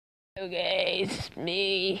Okay, it's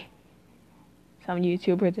me. Some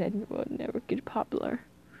YouTuber that will never get popular.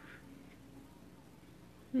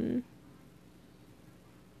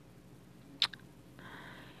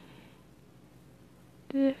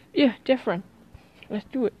 Yeah, different. Let's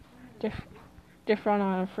do it. Different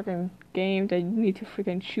on a freaking game that you need to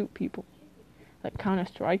freaking shoot people. Like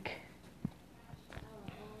Counter-Strike.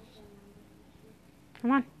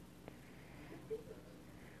 Come on.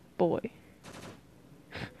 Boy.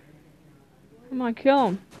 Come on, kill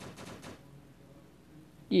him.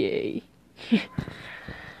 Yay.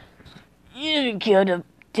 You killed him.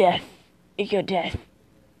 Death. You killed death.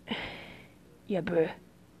 Yeah, bro.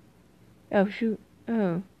 Oh, shoot.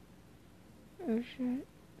 Oh. Oh, shit.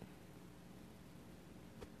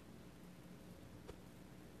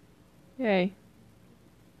 Yay.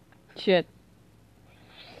 Shit.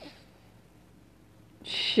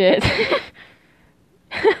 Shit.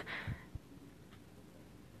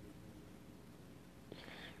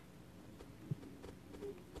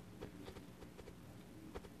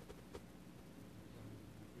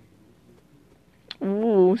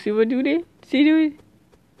 Ooh, see what do they? See do it?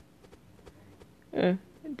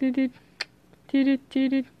 Did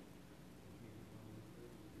it.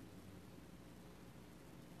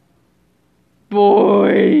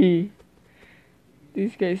 Boy,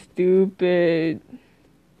 this guy's stupid.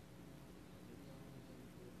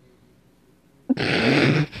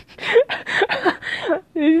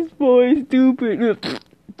 This boy is stupid.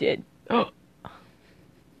 Dead. Oh.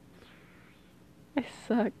 I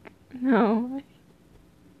suck. No.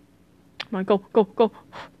 Come on, go.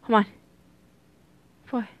 Come on.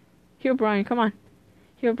 Boy. Here, Brian, come on.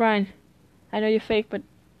 Here, Brian. I know you're fake, but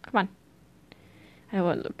come on. I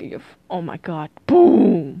want to look at your. Oh my god.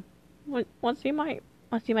 Boom! Want to see my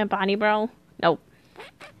body, bro? Nope.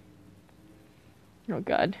 Oh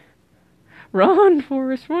god. Run,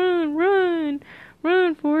 Forrest, run,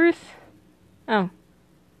 Forrest. Oh.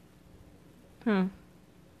 Huh.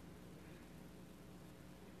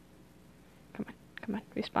 Come on,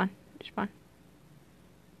 respawn.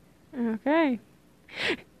 Okay.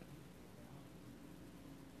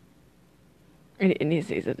 It needs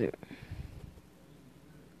to do.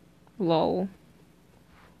 Lol.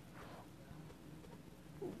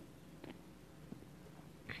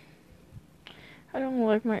 I don't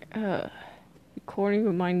like my recording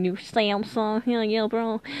with my new Samsung. Yeah,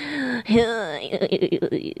 bro.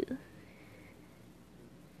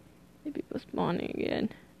 Maybe it was spawning again.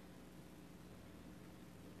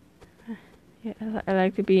 Yeah, I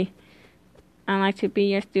like to be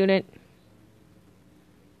your student.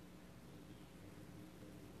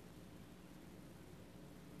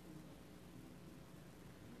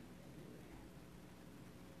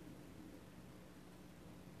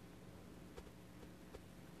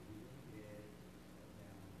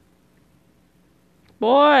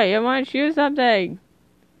 Boy, you want to shoot something?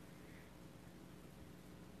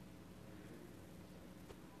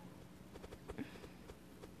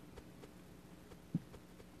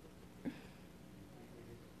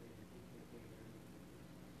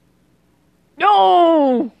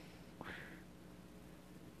 No!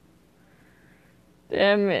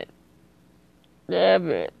 Damn it.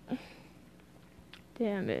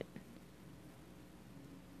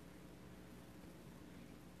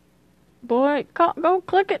 Boy, go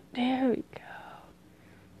click it. There we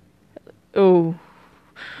go.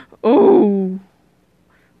 Oh.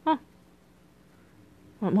 Huh.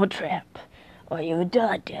 One more trap. Or you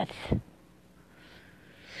die, death.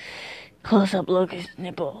 Close up look at his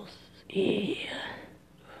nipples. Yeah.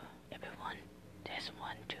 Everyone. There's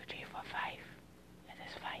 1, 2, 3, 4, 5. Yeah,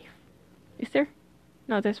 there's 5. Is there?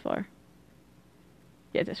 No, there's 4.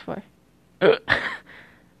 Yeah, there's 4.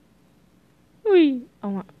 Wee. Oh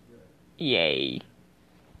my. Yay.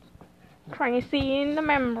 Trying to see in the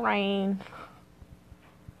membrane.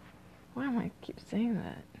 Why am I keep saying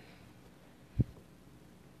that?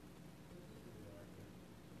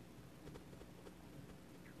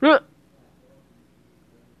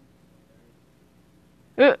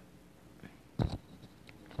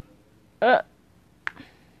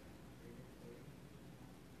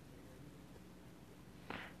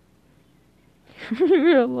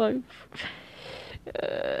 Real life.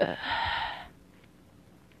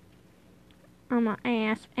 I'm a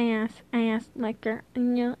ass licker.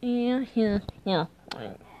 Yeah.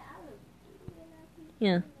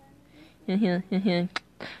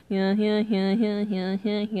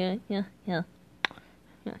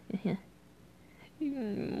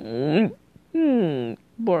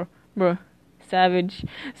 Bruh. Savage.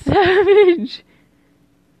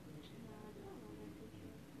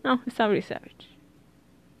 No, it's not really savage.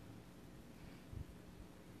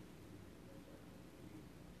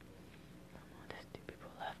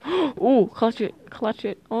 Ooh, clutch it, clutch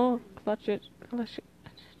it. Oh, clutch it, clutch it.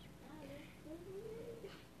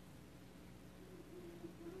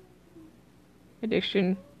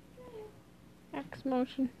 Addiction. X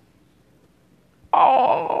motion.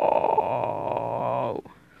 Oh.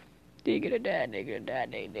 They gonna die, they gonna die,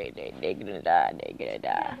 they gonna die, they gonna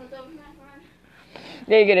die.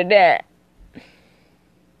 They gonna die.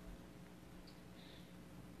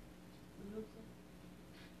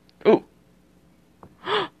 Ooh.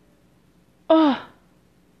 Oh.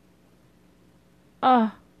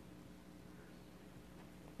 Oh.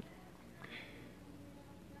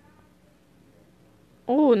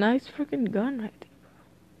 Oh, nice freaking gun right there.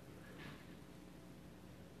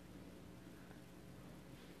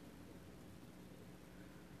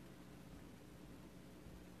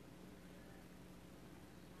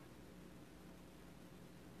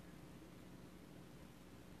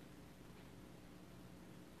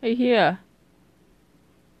 Hey, here.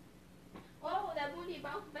 Oh, that booty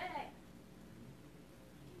bounced back.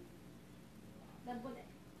 That booty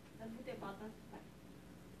bounced back.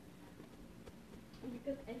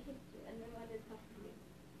 Because I hit you and then I did talk to you.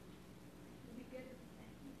 Because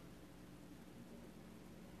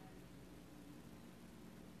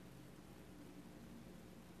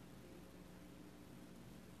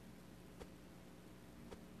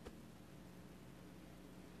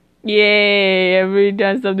Yay! Every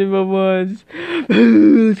done something for once.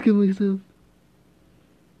 Let's kill myself.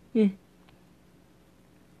 Yeah.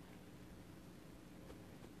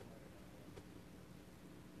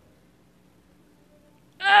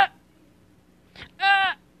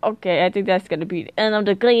 Okay, I think that's gonna be the end of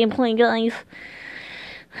the gameplay, guys.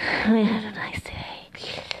 I had a nice day.